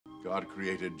God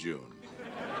created June.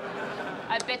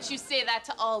 I bet you say that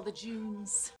to all the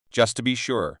Junes. Just to be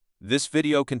sure, this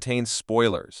video contains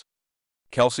spoilers.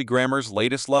 Kelsey Grammer's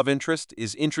latest love interest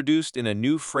is introduced in a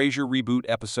new Frasier Reboot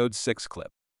Episode 6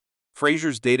 clip.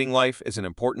 Frasier's dating life is an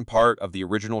important part of the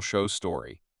original show's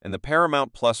story, and the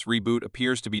Paramount Plus reboot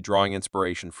appears to be drawing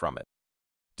inspiration from it.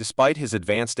 Despite his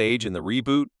advanced age in the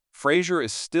reboot, Frasier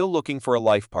is still looking for a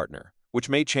life partner, which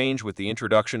may change with the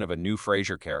introduction of a new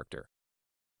Frasier character.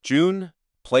 June,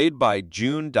 played by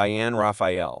June Diane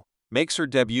Raphael, makes her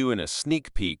debut in a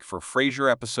sneak peek for Frasier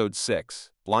Episode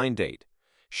 6, Blind Date,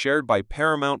 shared by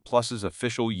Paramount Plus's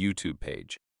official YouTube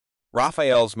page.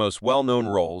 Raphael's most well-known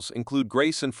roles include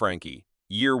Grace and Frankie,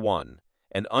 Year One,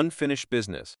 and Unfinished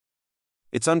Business.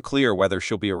 It's unclear whether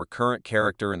she'll be a recurrent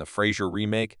character in the Frasier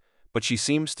remake, but she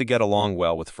seems to get along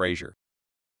well with Frasier.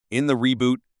 In the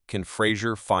reboot, can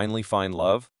Frasier finally find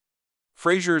love?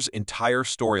 Frasier's entire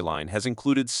storyline has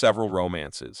included several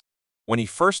romances. When he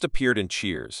first appeared in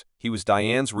Cheers, he was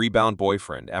Diane's rebound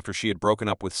boyfriend after she had broken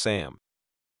up with Sam.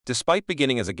 Despite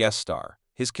beginning as a guest star,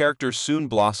 his character soon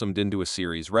blossomed into a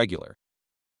series regular.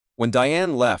 When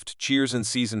Diane left Cheers in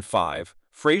Season 5,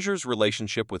 Frasier's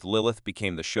relationship with Lilith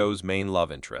became the show's main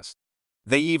love interest.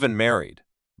 They even married,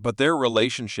 but their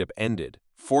relationship ended,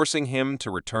 forcing him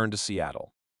to return to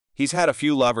Seattle. He's had a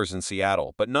few lovers in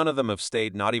Seattle, but none of them have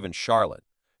stayed, not even Charlotte,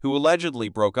 who allegedly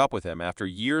broke up with him after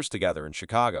years together in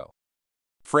Chicago.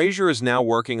 Frasier is now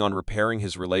working on repairing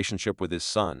his relationship with his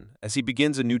son as he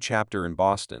begins a new chapter in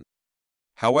Boston.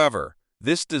 However,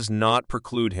 this does not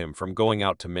preclude him from going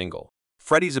out to mingle.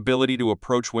 Freddie's ability to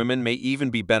approach women may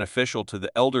even be beneficial to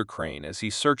the elder Crane as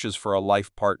he searches for a life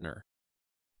partner.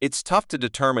 It's tough to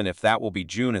determine if that will be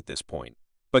June at this point,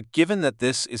 but given that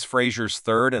this is Frasier's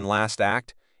third and last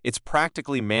act, it's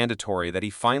practically mandatory that he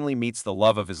finally meets the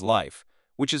love of his life,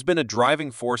 which has been a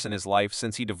driving force in his life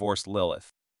since he divorced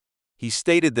Lilith. He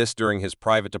stated this during his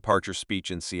private departure speech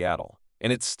in Seattle,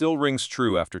 and it still rings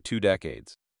true after 2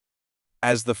 decades.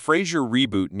 As the Frasier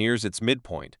reboot nears its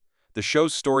midpoint, the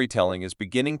show's storytelling is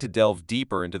beginning to delve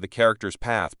deeper into the character's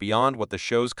path beyond what the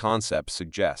show's concept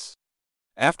suggests.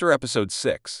 After Episode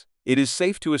 6, it is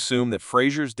safe to assume that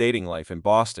Frasier's dating life in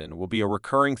Boston will be a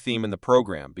recurring theme in the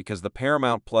program because the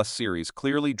Paramount Plus series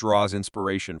clearly draws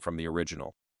inspiration from the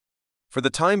original. For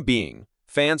the time being,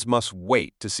 fans must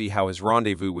wait to see how his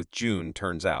rendezvous with June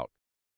turns out.